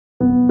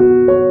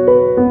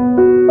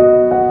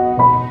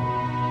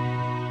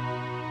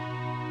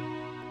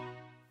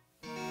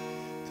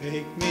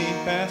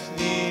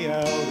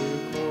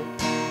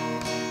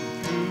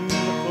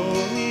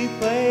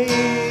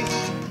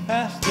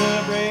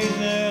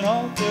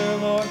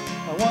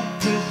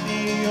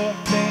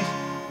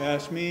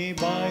Pass me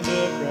by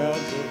the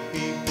crowds of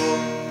people.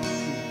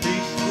 The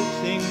priests would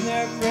sing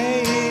their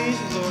praise.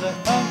 Lord, I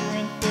hunger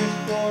and thirst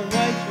for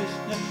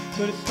righteousness,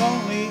 but it's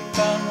only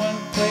found one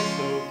place.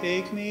 So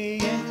take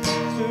me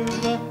into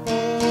the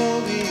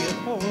Holy of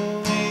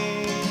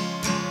Holies.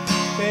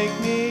 Take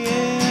me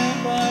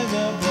in by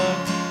the blood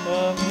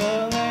of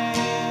the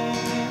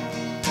Lamb.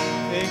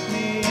 Take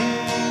me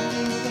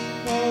into the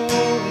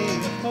Holy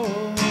of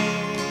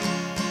Holies.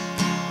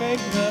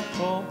 Take the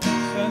coal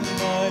and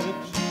my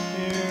lips,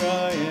 here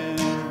I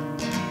am.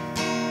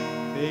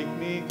 Take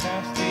me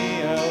past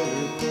the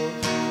outer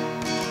courts,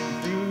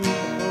 through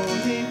the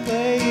holy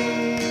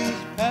place,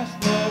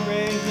 past the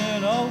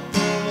brazen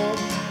altar, Lord.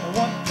 I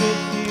want to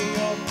see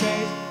your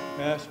face.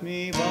 Pass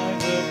me by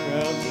the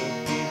crowds of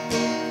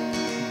people.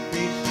 The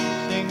priests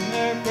sing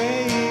their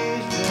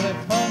praise. Lord, I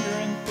hunger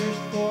and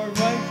thirst for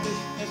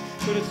righteousness,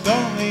 but it's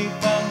only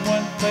found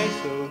one place.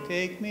 So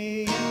take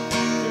me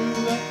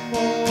into the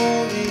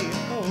Holy of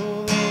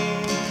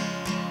Holies.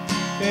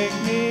 Take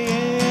me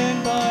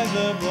in by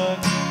the blood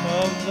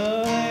of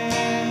the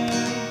Lamb.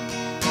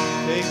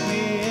 Take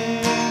me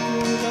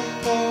into the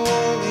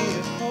Holy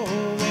of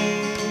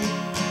Holies.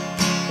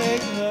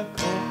 Take the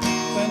coat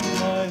and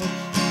my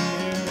lips,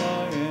 here I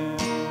am.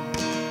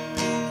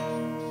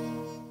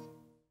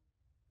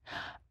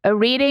 A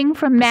reading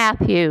from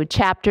Matthew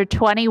chapter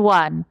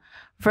 21,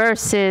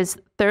 verses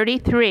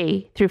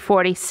 33 through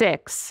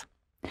 46.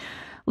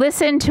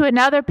 Listen to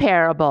another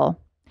parable.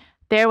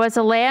 There was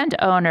a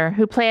landowner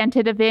who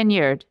planted a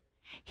vineyard.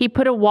 He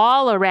put a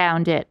wall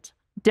around it,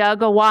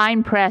 dug a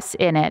wine press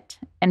in it,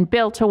 and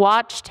built a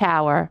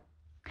watchtower.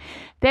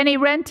 Then he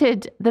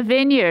rented the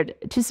vineyard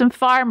to some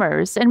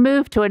farmers and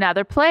moved to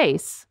another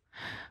place.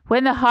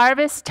 When the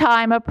harvest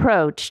time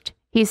approached,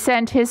 he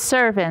sent his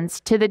servants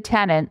to the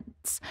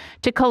tenants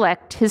to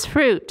collect his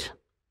fruit.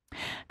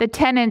 The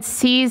tenants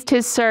seized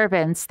his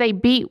servants. They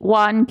beat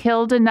one,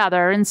 killed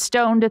another, and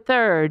stoned a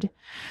third.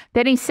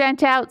 Then he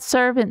sent out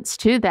servants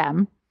to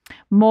them,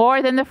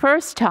 more than the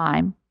first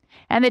time,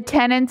 and the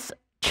tenants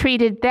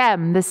treated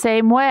them the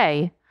same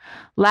way.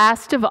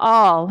 Last of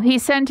all, he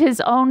sent his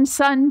own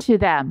son to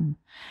them.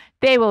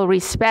 They will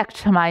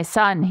respect my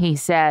son, he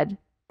said.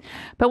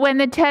 But when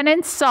the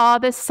tenants saw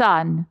the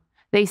son,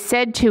 they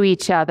said to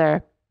each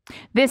other,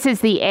 "This is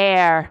the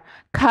heir.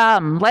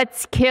 Come,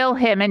 let's kill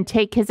him and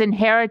take his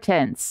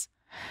inheritance."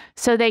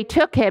 So they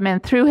took him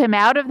and threw him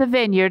out of the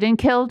vineyard and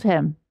killed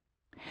him.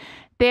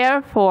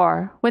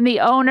 Therefore, when the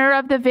owner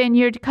of the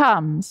vineyard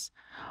comes,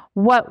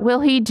 what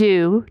will he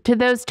do to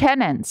those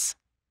tenants?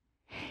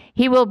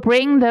 "He will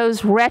bring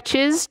those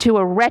wretches to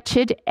a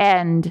wretched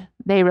end,"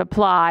 they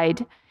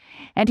replied,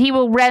 "and he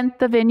will rent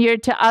the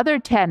vineyard to other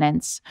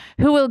tenants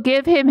who will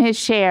give him his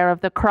share of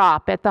the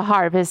crop at the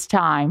harvest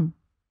time."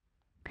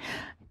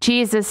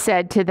 Jesus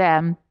said to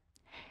them,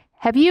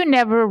 "Have you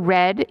never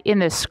read in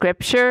the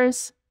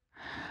scriptures?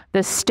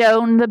 The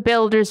stone the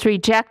builders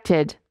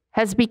rejected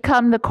has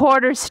become the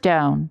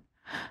cornerstone.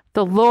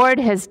 The Lord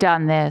has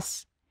done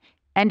this,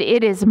 and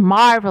it is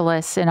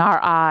marvelous in our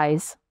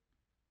eyes.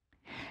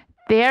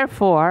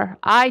 Therefore,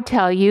 I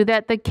tell you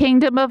that the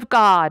kingdom of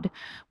God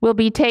will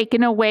be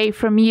taken away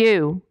from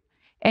you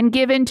and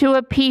given to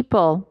a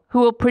people who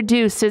will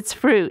produce its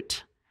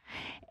fruit.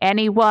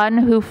 Anyone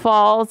who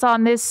falls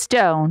on this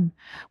stone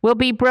will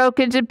be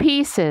broken to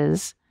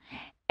pieces.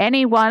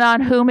 Anyone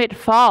on whom it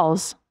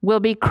falls will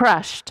be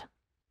crushed."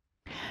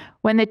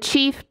 When the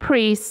chief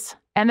priests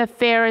and the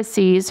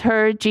Pharisees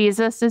heard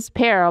Jesus'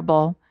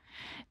 parable,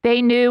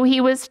 they knew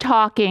he was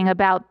talking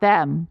about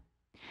them.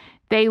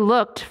 They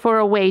looked for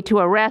a way to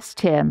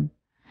arrest him,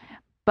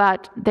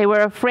 but they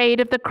were afraid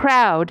of the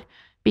crowd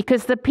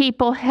because the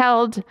people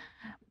held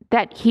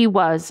that he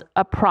was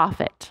a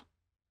prophet.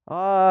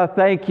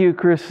 Thank you,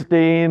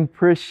 Christine.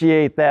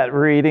 Appreciate that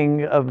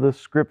reading of the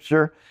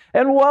scripture.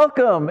 And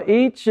welcome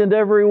each and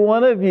every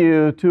one of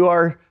you to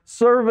our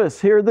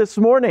service here this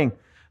morning.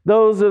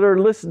 Those that are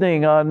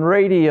listening on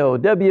radio,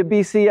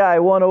 WBCI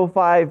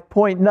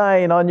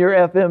 105.9 on your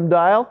FM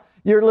dial,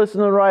 you're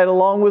listening right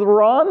along with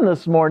Ron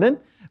this morning.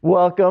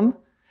 Welcome.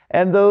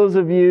 And those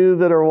of you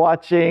that are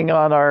watching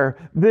on our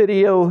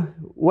video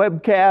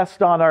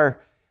webcast on our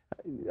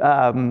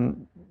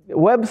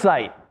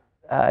website,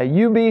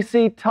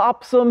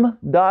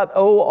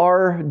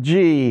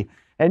 ubctopsom.org.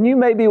 And you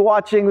may be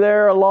watching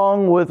there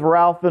along with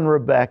Ralph and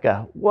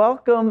Rebecca.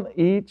 Welcome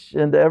each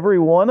and every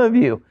one of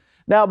you.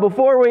 Now,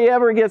 before we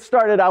ever get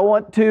started, I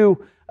want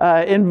to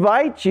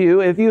invite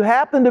you, if you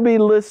happen to be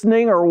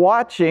listening or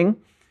watching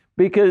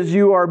because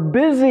you are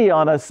busy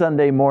on a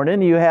Sunday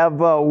morning, you have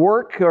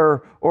work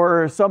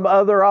or some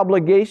other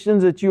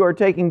obligations that you are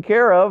taking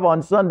care of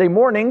on Sunday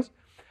mornings,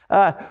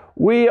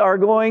 we are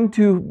going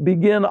to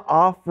begin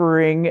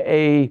offering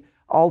a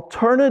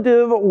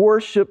alternative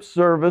worship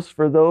service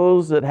for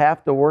those that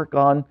have to work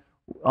on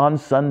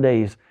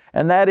Sundays.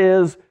 And that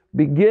is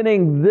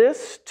beginning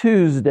this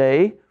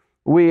Tuesday,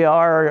 we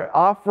are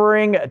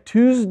offering a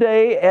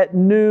Tuesday at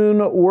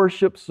noon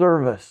worship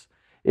service.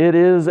 It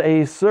is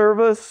a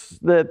service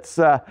that's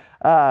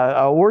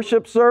a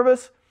worship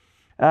service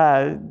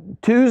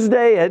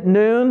Tuesday at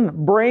noon,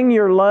 bring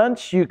your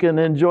lunch. You can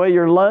enjoy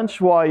your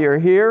lunch while you're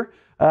here.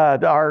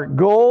 Our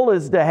goal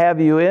is to have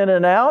you in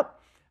and out.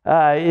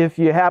 If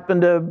you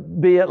happen to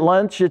be at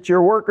lunch at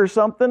your work or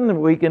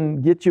something, we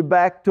can get you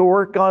back to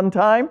work on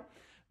time.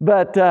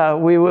 But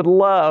we would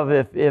love,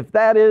 if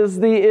that is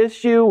the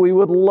issue, we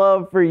would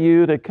love for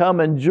you to come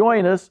and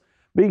join us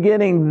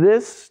beginning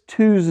this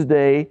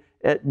Tuesday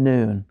at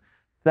noon.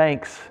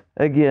 Thanks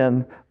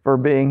again for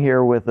being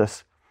here with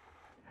us.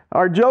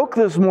 Our joke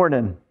this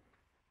morning.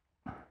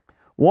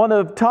 One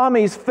of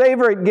Tommy's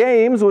favorite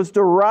games was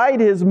to ride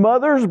his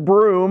mother's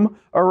broom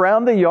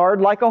around the yard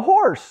like a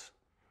horse.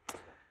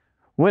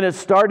 When it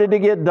started to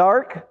get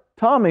dark,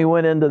 Tommy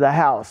went into the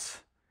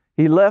house.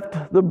 He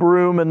left the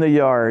broom in the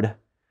yard.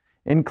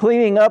 In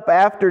cleaning up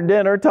after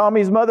dinner,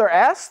 Tommy's mother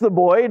asked the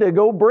boy to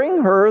go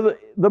bring her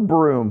the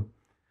broom.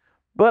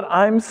 "But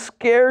I'm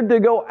scared to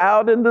go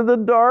out into the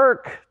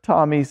dark,"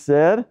 Tommy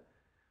said.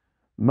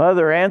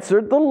 Mother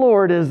answered, "The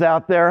Lord is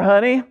out there,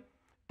 honey.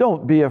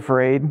 Don't be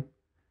afraid."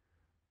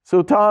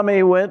 So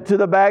Tommy went to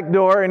the back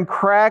door and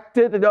cracked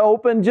it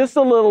open just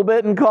a little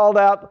bit and called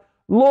out,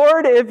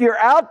 "Lord, if you're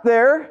out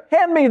there,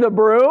 hand me the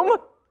broom."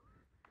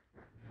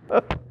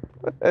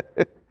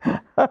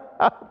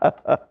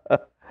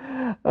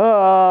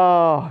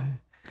 Oh,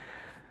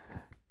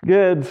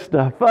 good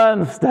stuff,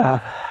 fun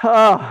stuff.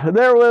 Oh,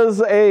 there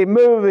was a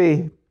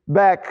movie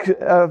back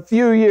a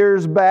few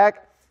years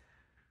back.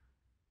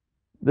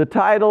 The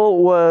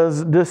title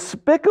was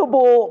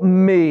Despicable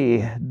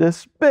Me.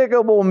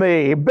 Despicable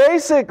Me.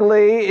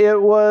 Basically,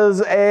 it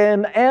was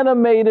an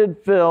animated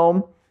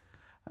film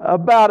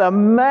about a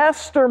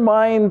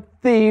mastermind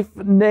thief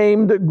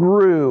named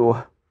Gru.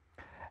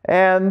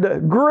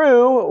 And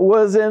Gru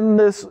was in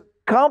this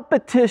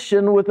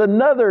competition with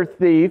another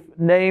thief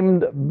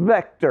named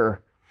Vector.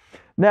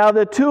 Now,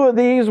 the two of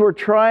these were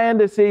trying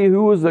to see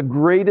who was the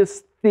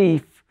greatest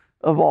thief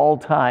of all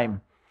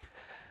time.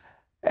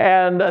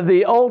 And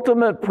the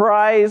ultimate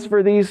prize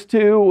for these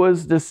two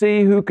was to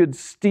see who could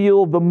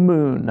steal the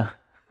moon.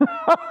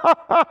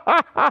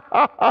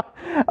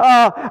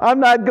 I'm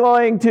not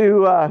going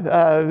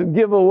to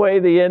give away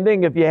the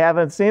ending if you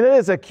haven't seen it.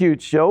 It's a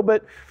cute show,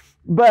 but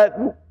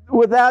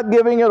without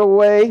giving it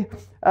away,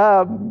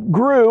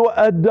 Gru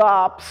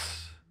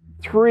adopts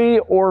 3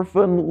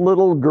 orphan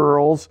little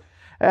girls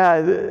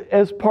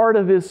as part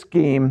of his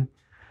scheme.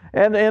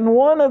 And in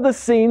one of the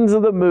scenes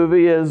of the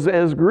movie,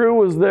 as Gru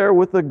was there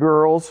with the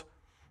girls,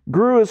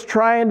 Gru is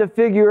trying to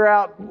figure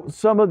out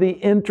some of the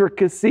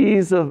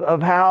intricacies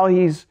of how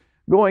he's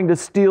going to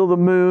steal the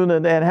moon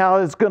and how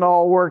it's going to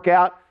all work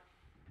out.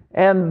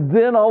 And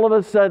then all of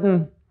a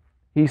sudden,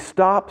 he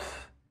stops,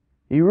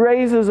 he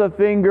raises a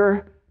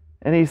finger,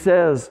 and he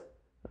says,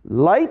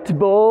 "Light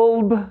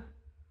bulb,"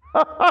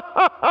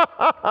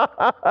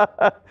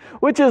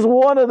 which is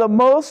one of the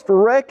most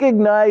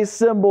recognized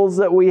symbols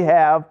that we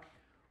have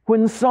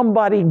when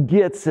somebody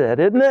gets it,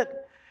 isn't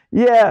it?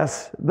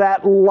 Yes,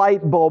 that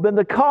light bulb. In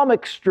the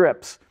comic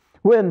strips,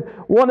 when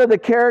one of the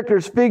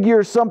characters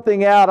figures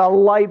something out, a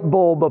light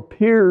bulb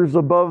appears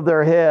above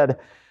their head.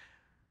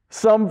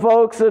 Some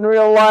folks in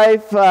real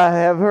life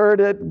have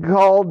heard it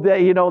called,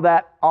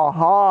 that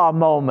aha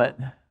moment.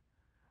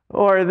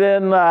 Or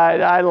then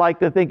I like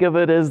to think of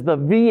it as the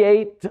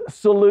V8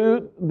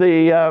 salute,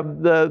 the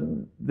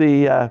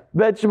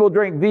vegetable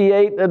drink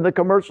V8 in the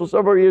commercial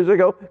several years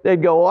ago.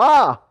 They'd go,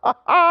 "Ah, ha,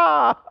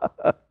 ha."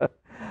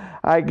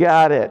 I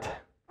got it.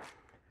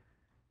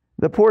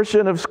 The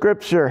portion of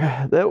Scripture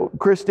that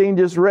Christine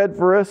just read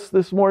for us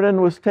this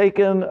morning was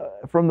taken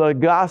from the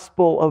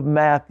Gospel of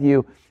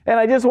Matthew. And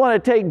I just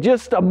want to take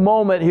just a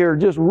moment here,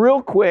 just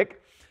real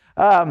quick.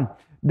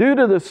 Due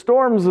to the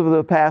storms of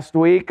the past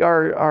week,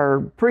 our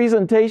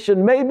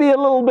presentation may be a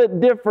little bit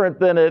different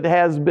than it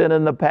has been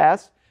in the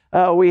past.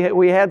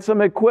 We had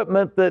some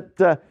equipment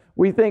that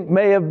we think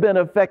may have been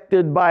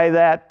affected by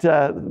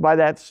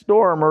that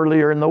storm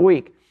earlier in the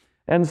week.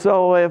 And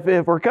so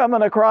if we're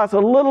coming across a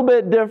little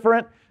bit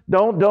different,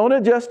 don't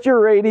adjust your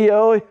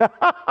radio.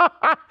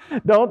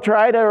 Don't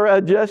try to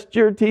adjust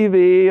your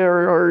TV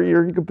or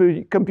your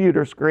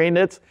computer screen.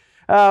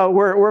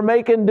 We're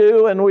making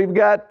do, and we've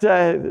got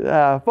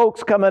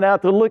folks coming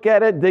out to look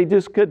at it. They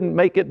just couldn't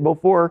make it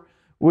before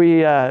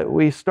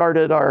we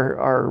started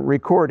our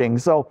recording.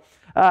 So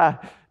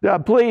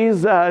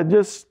please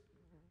just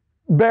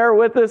bear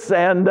with us,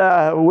 and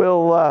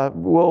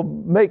we'll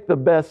make the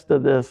best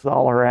of this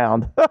all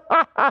around.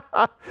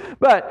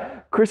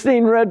 But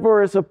Christine read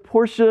for us a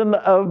portion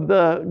of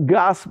the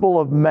Gospel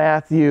of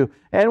Matthew,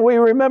 and we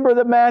remember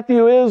that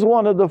Matthew is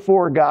one of the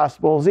 4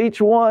 Gospels.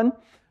 Each one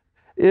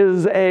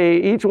of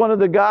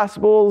the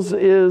Gospels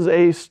is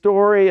a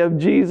story of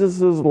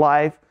Jesus'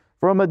 life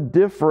from a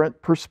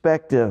different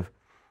perspective.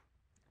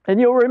 And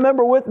you'll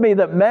remember with me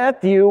that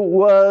Matthew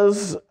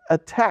was a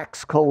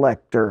tax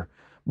collector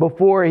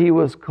before he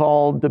was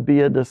called to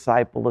be a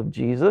disciple of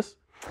Jesus.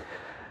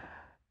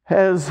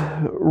 As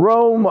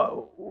Rome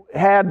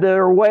had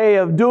their way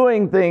of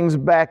doing things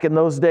back in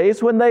those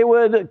days, when they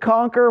would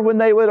conquer, when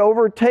they would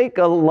overtake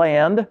a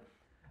land,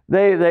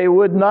 They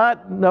would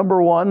not,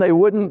 number one, they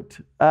wouldn't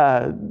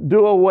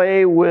do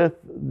away with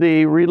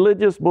the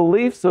religious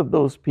beliefs of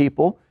those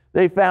people.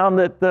 They found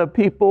that the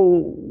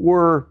people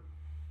were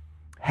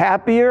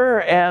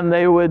happier and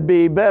they would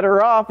be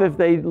better off if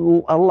they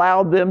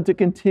allowed them to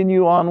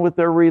continue on with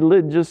their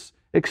religious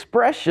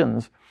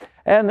expressions.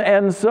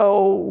 And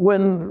so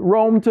when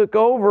Rome took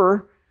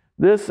over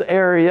this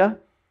area,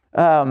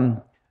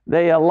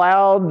 they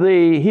allowed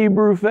the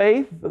Hebrew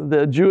faith,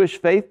 the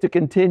Jewish faith, to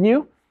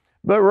continue.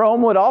 But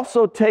Rome would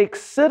also take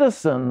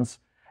citizens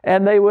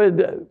and they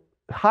would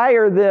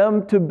hire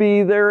them to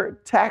be their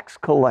tax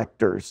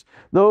collectors,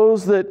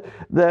 those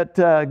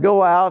that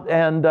go out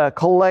and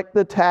collect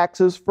the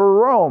taxes for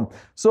Rome.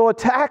 So a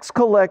tax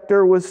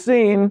collector was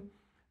seen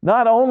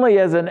not only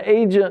as an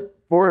agent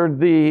for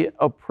the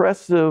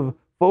oppressive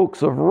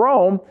folks of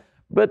Rome,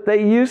 but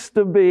they used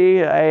to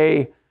be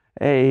a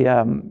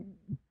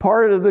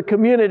part of the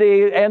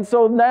community, and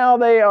so now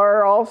they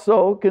are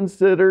also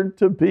considered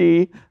to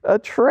be a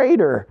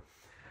traitor.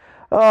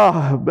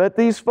 But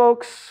these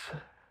folks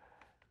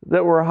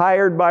that were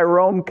hired by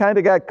Rome kind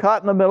of got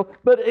caught in the middle.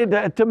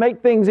 But to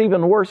make things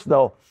even worse,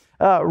 though,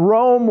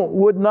 Rome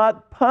would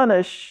not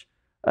punish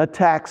a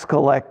tax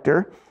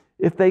collector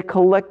if they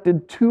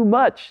collected too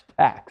much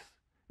tax.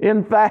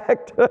 In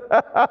fact,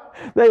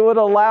 they would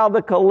allow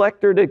the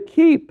collector to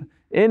keep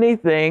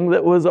anything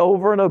that was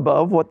over and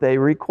above what they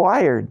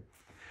required.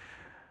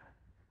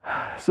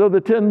 So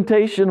the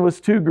temptation was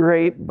too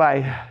great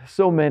by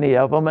so many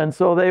of them, and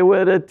so they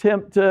would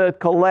attempt to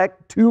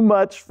collect too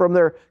much from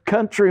their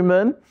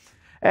countrymen,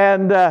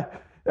 and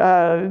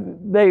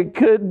they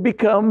could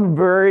become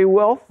very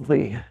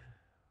wealthy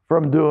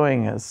from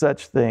doing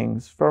such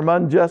things, from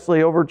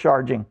unjustly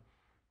overcharging.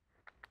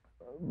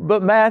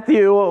 But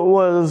Matthew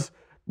was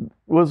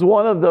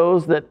one of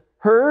those that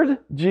heard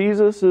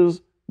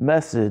Jesus'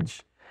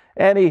 message,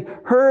 and he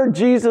heard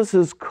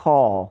Jesus'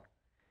 call.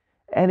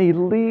 And he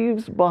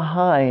leaves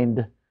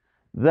behind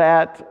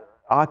that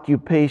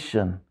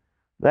occupation,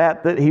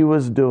 that he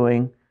was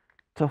doing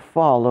to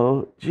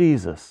follow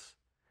Jesus.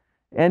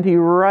 And he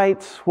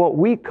writes what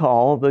we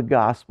call the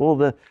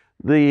gospel,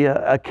 the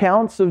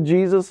accounts of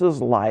Jesus'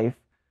 life,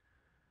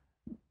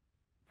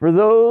 for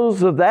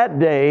those of that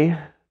day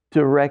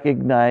to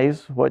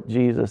recognize what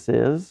Jesus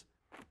is,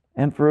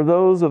 and for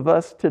those of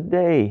us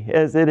today,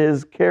 as it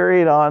is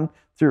carried on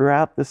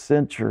throughout the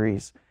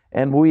centuries,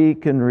 and we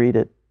can read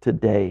it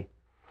today.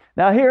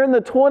 Now, here in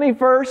the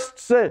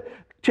 21st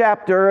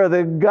chapter of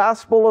the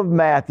Gospel of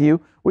Matthew,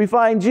 we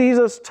find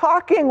Jesus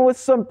talking with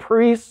some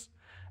priests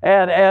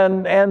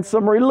and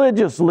some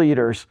religious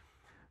leaders.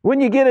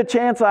 When you get a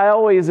chance, I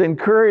always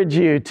encourage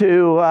you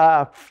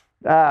to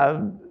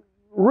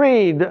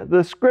read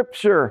the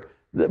scripture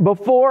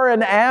before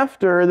and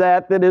after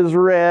that is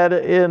read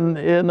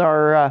in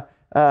our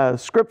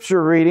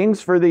scripture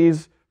readings for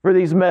these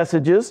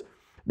messages.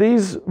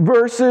 These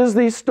verses,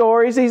 these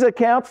stories, these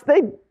accounts,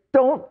 they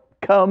don't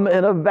come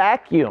in a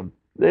vacuum.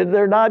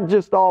 They're not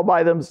just all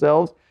by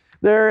themselves.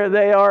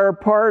 They are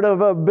part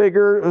of a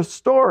bigger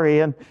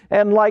story.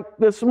 And like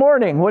this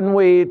morning, when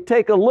we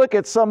take a look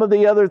at some of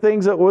the other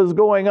things that was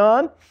going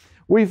on,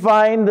 we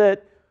find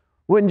that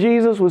when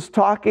Jesus was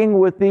talking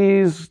with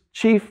these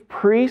chief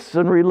priests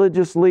and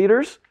religious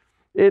leaders,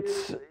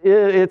 it's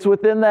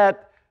within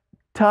that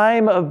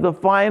time of the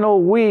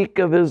final week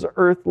of his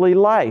earthly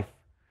life.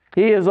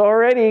 He has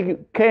already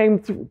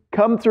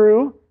come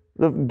through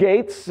the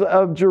gates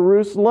of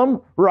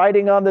Jerusalem,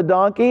 riding on the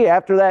donkey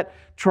after that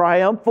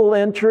triumphal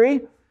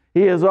entry.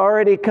 He has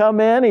already come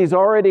in. He's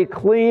already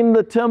cleaned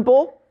the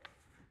temple.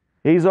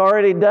 He's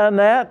already done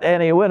that,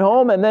 and he went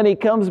home, and then he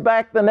comes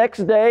back the next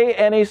day,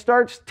 and he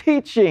starts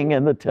teaching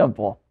in the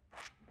temple.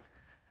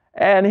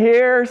 And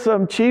here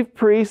some chief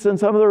priests and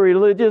some of the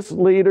religious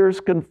leaders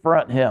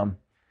confront him.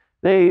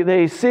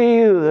 They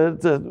see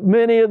that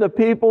many of the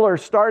people are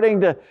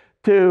starting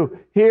to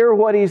hear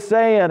what he's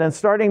saying and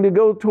starting to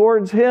go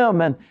towards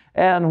him,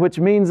 and which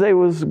means they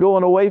was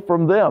going away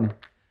from them.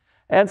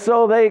 And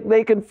so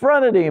they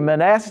confronted him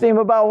and asked him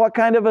about what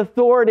kind of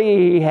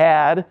authority he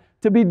had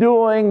to be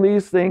doing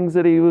these things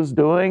that he was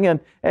doing.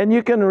 And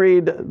you can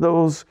read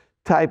those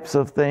types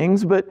of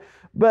things. But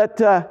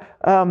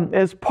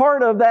as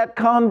part of that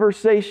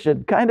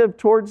conversation, kind of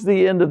towards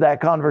the end of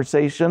that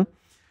conversation,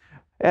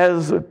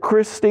 as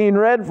Christine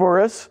read for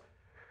us,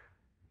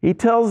 he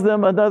tells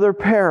them another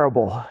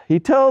parable. He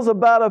tells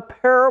about a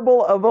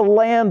parable of a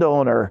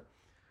landowner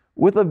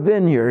with a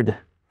vineyard.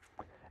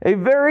 A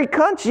very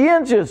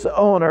conscientious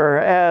owner,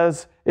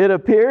 as it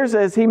appears,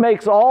 as he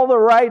makes all the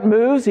right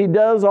moves, he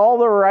does all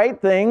the right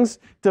things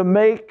to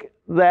make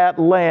that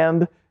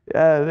land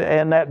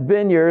and that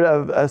vineyard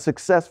a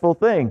successful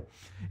thing.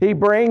 He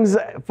brings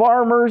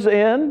farmers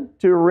in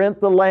to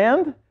rent the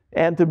land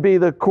and to be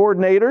the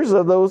coordinators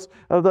of those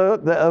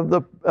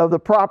of the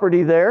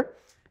property there.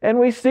 And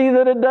we see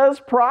that it does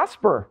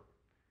prosper.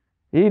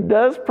 He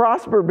does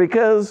prosper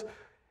because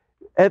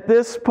at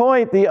this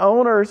point the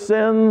owner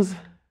sends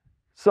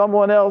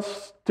someone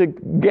else to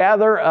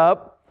gather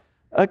up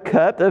a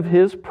cut of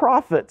his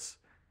profits.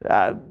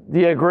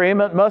 The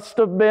agreement must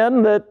have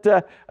been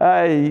that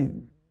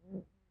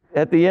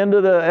at the end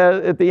of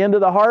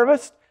the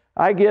harvest,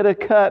 I get a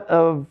cut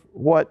of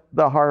what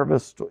the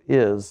harvest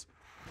is.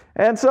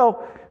 And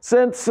so,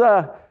 since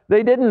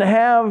they didn't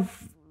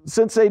have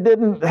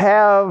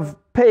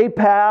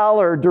PayPal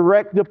or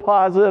direct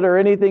deposit or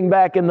anything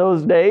back in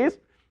those days,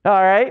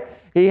 all right,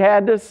 he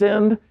had to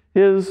send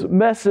his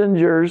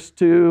messengers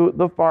to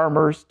the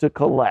farmers to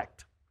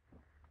collect.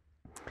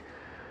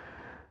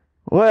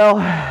 Well,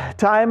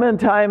 time and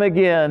time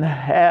again,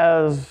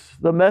 as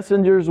the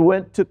messengers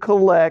went to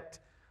collect,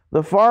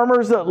 the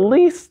farmers that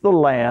leased the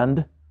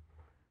land,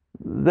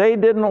 they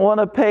didn't want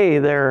to pay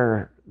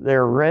their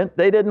rent.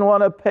 They didn't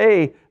want to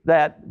pay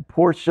that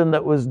portion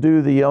that was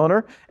due the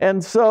owner.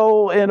 And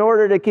so in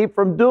order to keep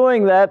from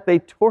doing that, they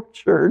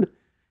tortured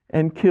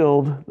and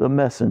killed the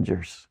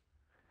messengers.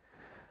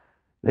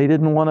 They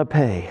didn't want to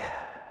pay.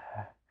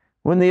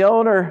 When the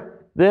owner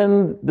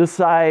then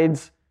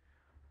decides,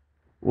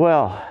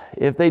 well,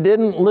 if they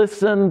didn't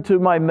listen to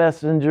my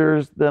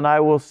messengers, then I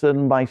will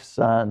send my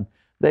son.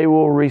 They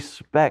will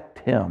respect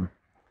him.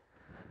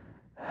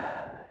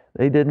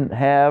 They didn't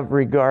have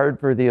regard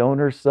for the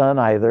owner's son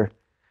either.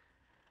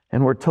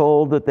 And we're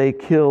told that they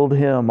killed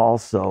him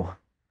also.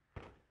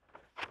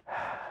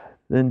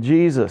 Then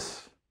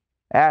Jesus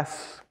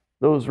asks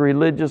those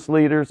religious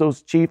leaders,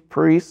 those chief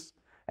priests,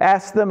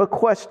 asks them a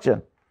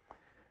question.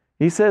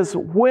 He says,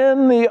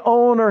 when the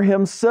owner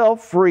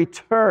himself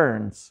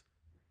returns,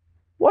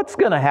 what's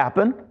going to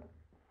happen?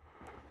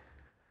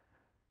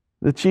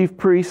 The chief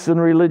priests and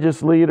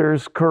religious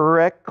leaders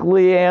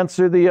correctly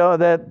answer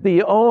that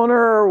the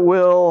owner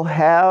will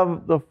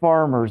have the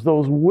farmers,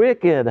 those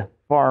wicked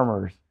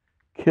farmers,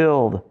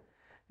 killed,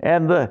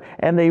 and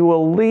they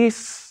will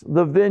lease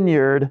the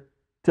vineyard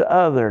to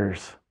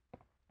others.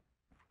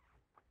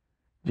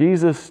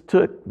 Jesus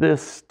took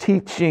this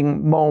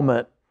teaching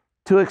moment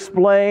to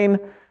explain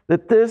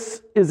that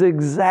this is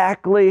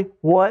exactly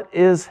what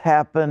is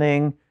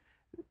happening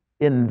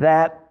in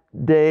that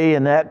day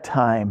and that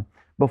time.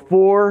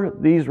 Before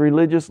these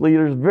religious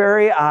leaders'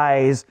 very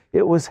eyes,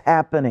 it was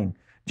happening.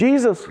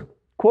 Jesus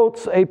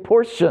quotes a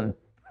portion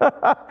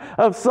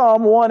of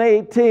Psalm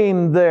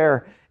 118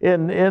 there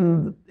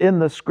in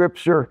the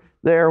scripture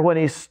there when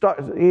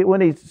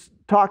he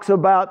talks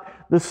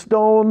about the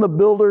stone the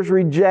builders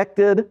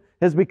rejected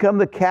has become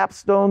the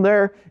capstone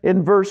there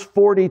in verse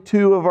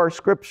 42 of our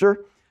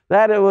scripture.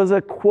 That it was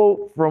a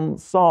quote from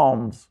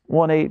Psalms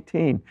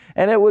 118.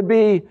 And it would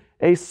be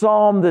a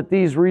psalm that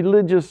these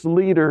religious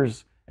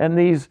leaders and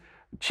these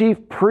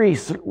chief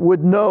priests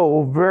would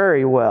know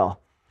very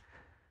well.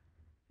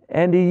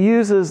 And he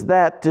uses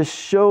that to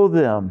show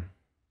them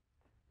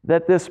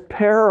that this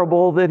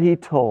parable that he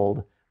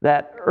told,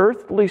 that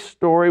earthly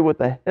story with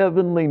a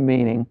heavenly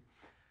meaning,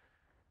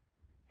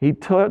 he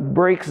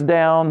breaks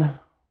down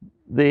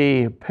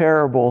the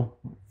parable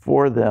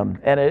for them.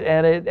 And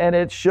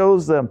it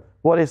shows them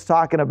what it's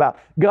talking about.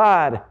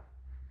 God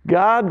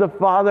the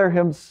Father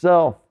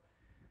himself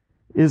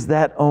is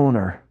that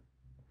owner.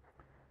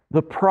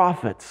 The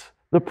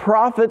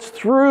prophets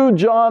through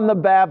John the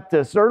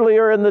Baptist,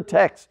 earlier in the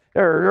text,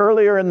 or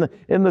earlier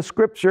in the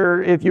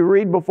scripture, if you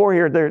read before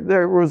here,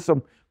 there was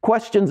some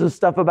questions and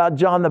stuff about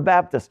John the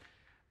Baptist.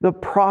 The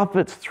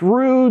prophets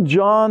through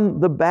John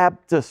the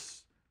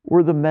Baptist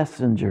were the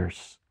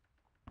messengers.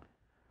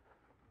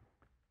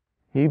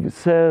 He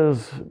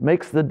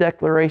makes the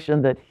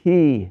declaration that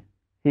he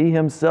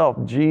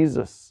himself,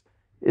 Jesus,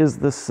 is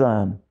the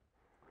Son.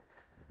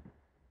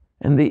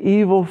 And the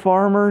evil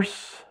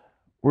farmers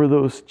were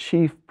those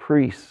chief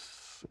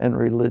priests and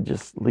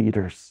religious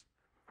leaders.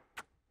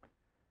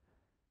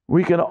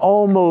 We can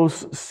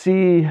almost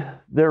see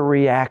their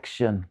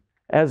reaction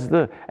as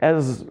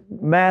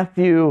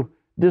Matthew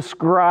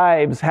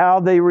describes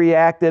how they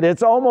reacted.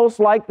 It's almost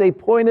like they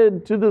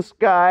pointed to the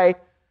sky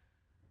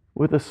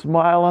with a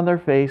smile on their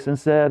face and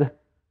said,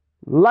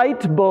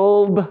 "Light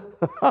bulb."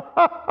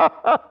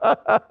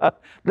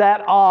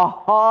 That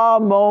aha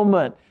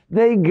moment.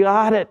 They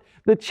got it.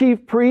 The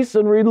chief priests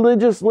and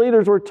religious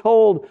leaders were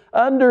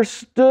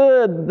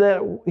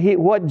understood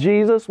what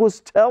Jesus was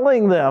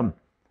telling them.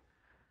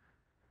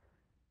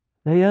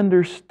 They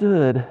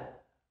understood,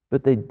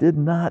 but they did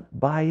not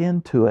buy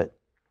into it.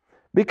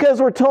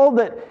 Because we're told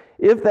that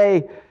if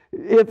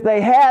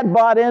they had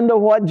bought into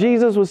what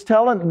Jesus was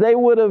telling, they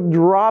would have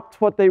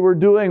dropped what they were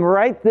doing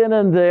right then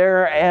and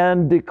there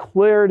and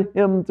declared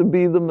him to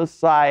be the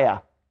Messiah.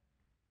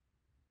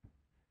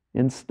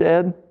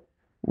 Instead,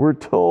 we're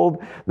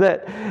told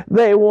that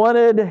they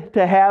wanted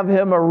to have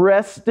him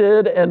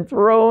arrested and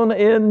thrown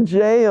in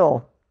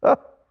jail.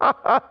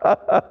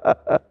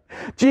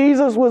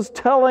 Jesus was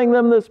telling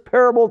them this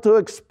parable to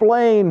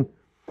explain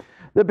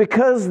that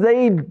because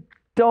they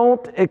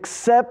don't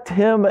accept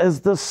him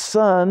as the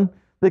Son,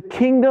 the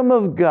kingdom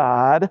of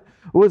God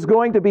was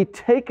going to be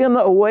taken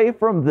away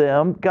from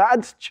them.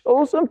 God's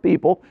chosen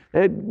people,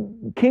 the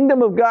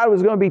kingdom of God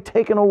was going to be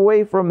taken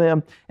away from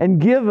them and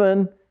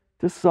given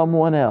to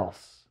someone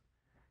else,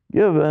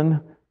 given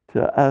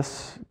to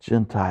us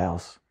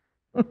Gentiles.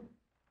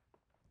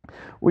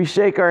 We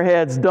shake our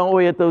heads, don't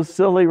we, at those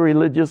silly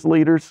religious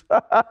leaders?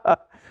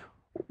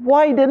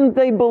 Why didn't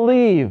they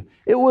believe?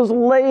 It was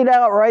laid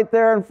out right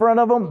there in front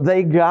of them.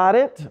 They got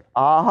it.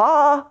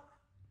 Aha!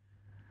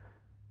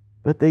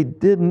 But they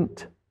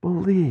didn't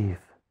believe.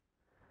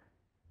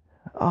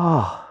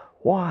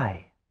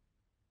 Why?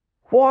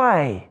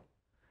 Why?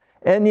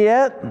 And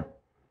yet,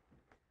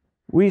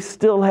 we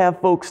still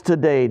have folks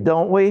today,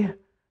 don't we,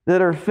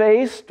 that are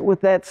faced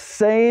with that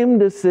same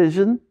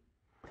decision.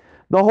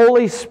 The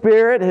Holy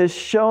Spirit has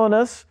shown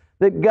us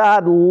that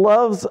God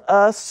loves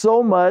us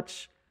so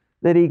much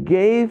that He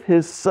gave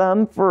His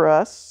Son for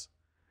us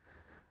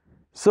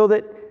so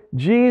that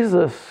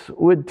Jesus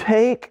would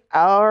take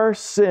our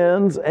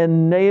sins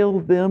and nail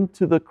them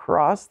to the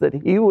cross that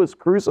He was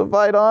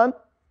crucified on.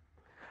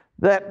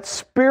 That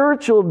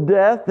spiritual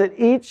death that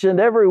each and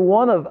every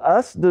one of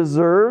us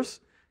deserves,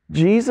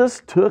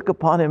 Jesus took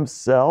upon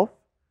Himself.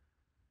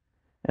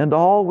 And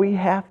all we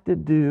have to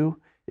do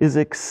is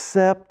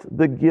accept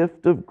the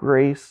gift of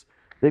grace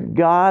that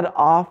God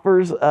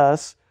offers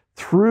us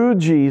through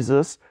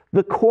Jesus.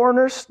 The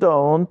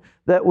cornerstone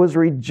that was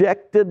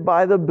rejected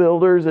by the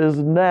builders is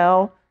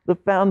now the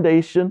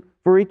foundation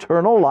for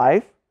eternal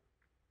life.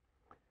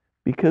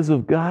 Because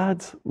of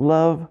God's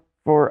love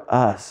for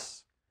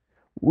us,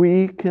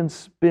 we can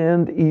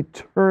spend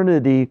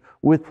eternity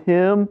with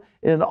Him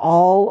in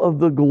all of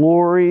the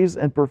glories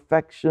and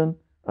perfection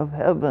of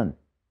heaven.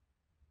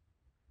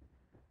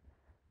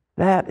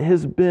 That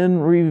has been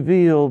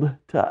revealed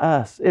to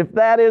us. If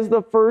that is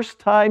the first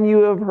time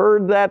you have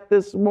heard that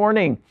this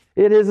morning,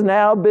 it has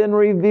now been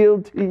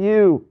revealed to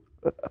you.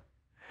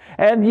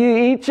 And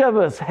each of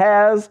us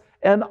has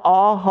an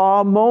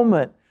aha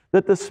moment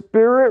that the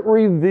Spirit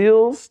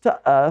reveals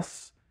to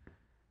us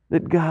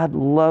that God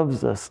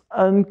loves us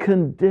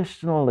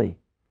unconditionally.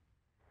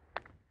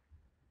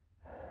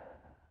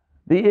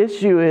 The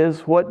issue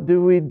is, what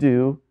do we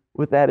do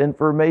with that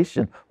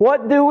information?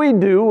 What do we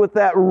do with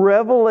that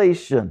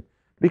revelation?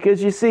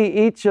 Because you see,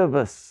 each of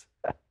us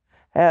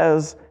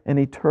has an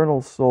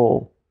eternal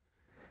soul.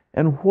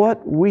 And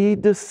what we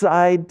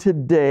decide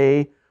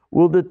today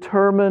will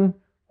determine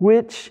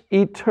which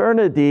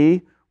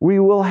eternity we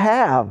will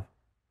have.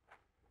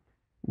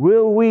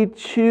 Will we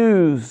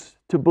choose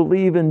to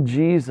believe in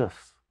Jesus?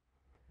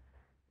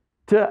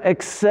 To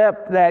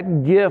accept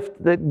that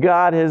gift that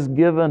God has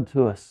given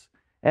to us?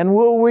 And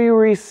will we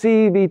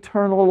receive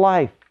eternal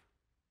life?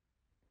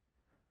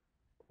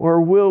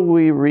 Or will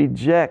we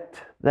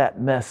reject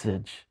that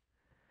message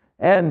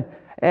and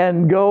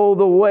go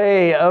the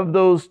way of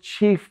those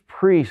chief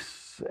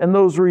priests and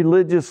those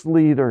religious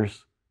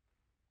leaders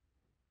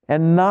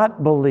and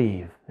not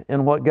believe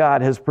in what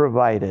God has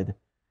provided,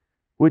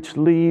 which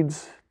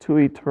leads to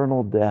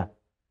eternal death?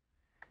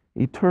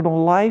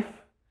 Eternal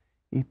life,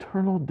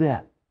 eternal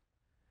death.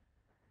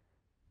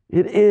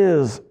 It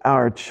is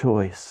our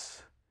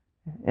choice,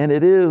 and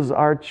it is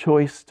our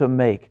choice to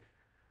make.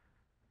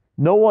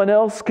 No one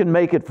else can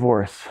make it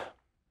for us.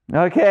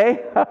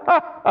 Okay?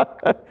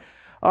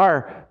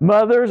 Our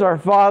mothers, our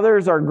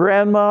fathers, our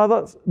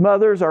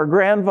grandmothers, our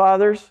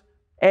grandfathers,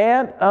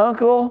 aunt,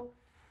 uncle,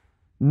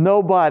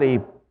 nobody,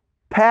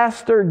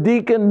 pastor,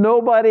 deacon,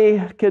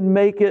 nobody can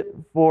make it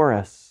for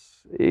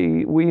us.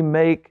 We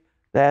make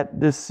that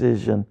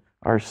decision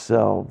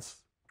ourselves.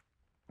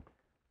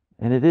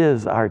 And it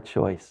is our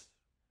choice.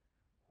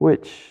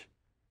 Which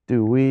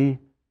do we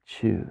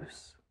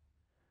choose?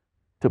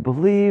 To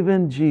believe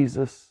in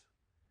Jesus,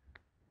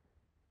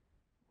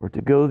 or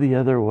to go the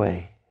other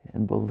way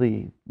and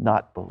believe,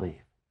 not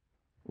believe?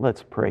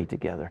 Let's pray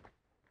together.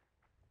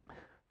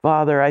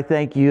 Father, I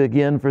thank you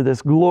again for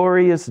this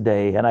glorious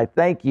day, and I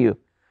thank you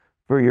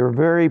for your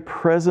very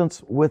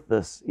presence with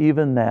us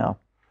even now.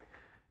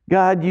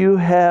 God, you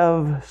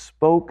have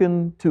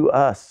spoken to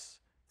us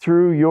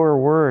through your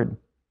word.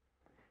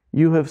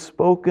 You have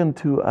spoken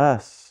to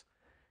us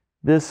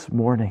this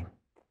morning.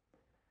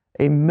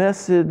 A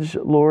message,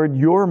 Lord,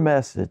 your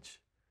message,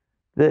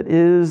 that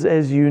is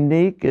as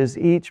unique as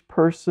each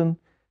person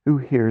who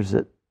hears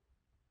it.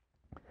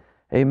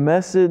 A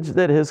message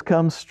that has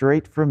come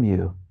straight from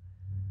you.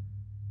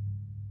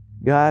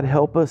 God,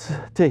 help us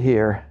to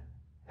hear,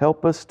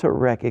 help us to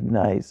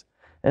recognize,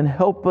 and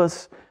help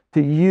us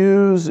to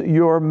use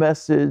your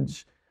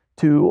message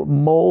to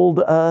mold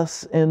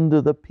us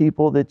into the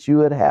people that you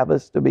would have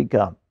us to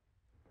become.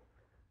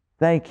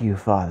 Thank you,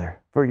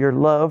 Father, for your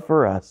love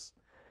for us.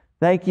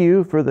 Thank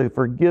you for the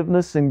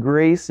forgiveness and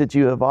grace that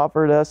you have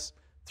offered us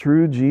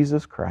through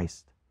Jesus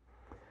Christ.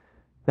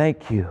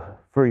 Thank you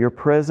for your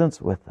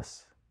presence with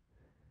us.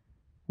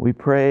 We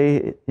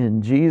pray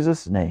in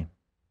Jesus' name.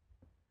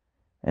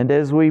 And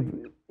as we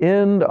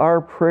end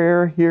our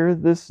prayer here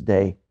this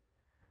day,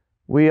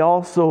 we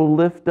also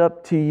lift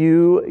up to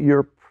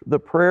you the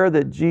prayer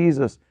that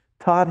Jesus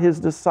taught his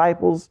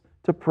disciples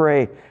to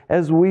pray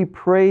as we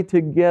pray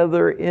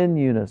together in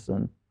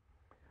unison.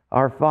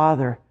 Our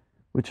Father,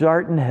 which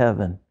art in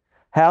heaven,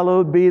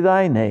 hallowed be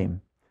thy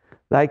name.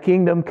 Thy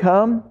kingdom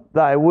come,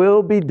 thy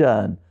will be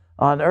done,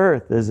 on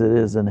earth as it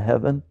is in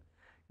heaven.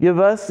 Give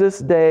us this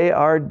day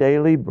our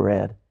daily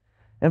bread,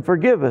 and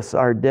forgive us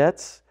our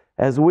debts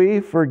as we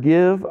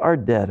forgive our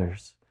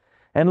debtors.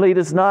 And lead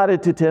us not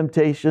into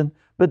temptation,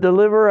 but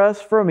deliver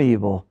us from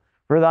evil.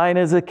 For thine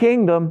is the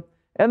kingdom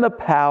and the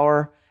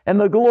power and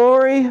the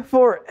glory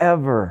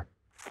forever.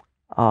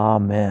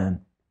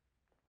 Amen.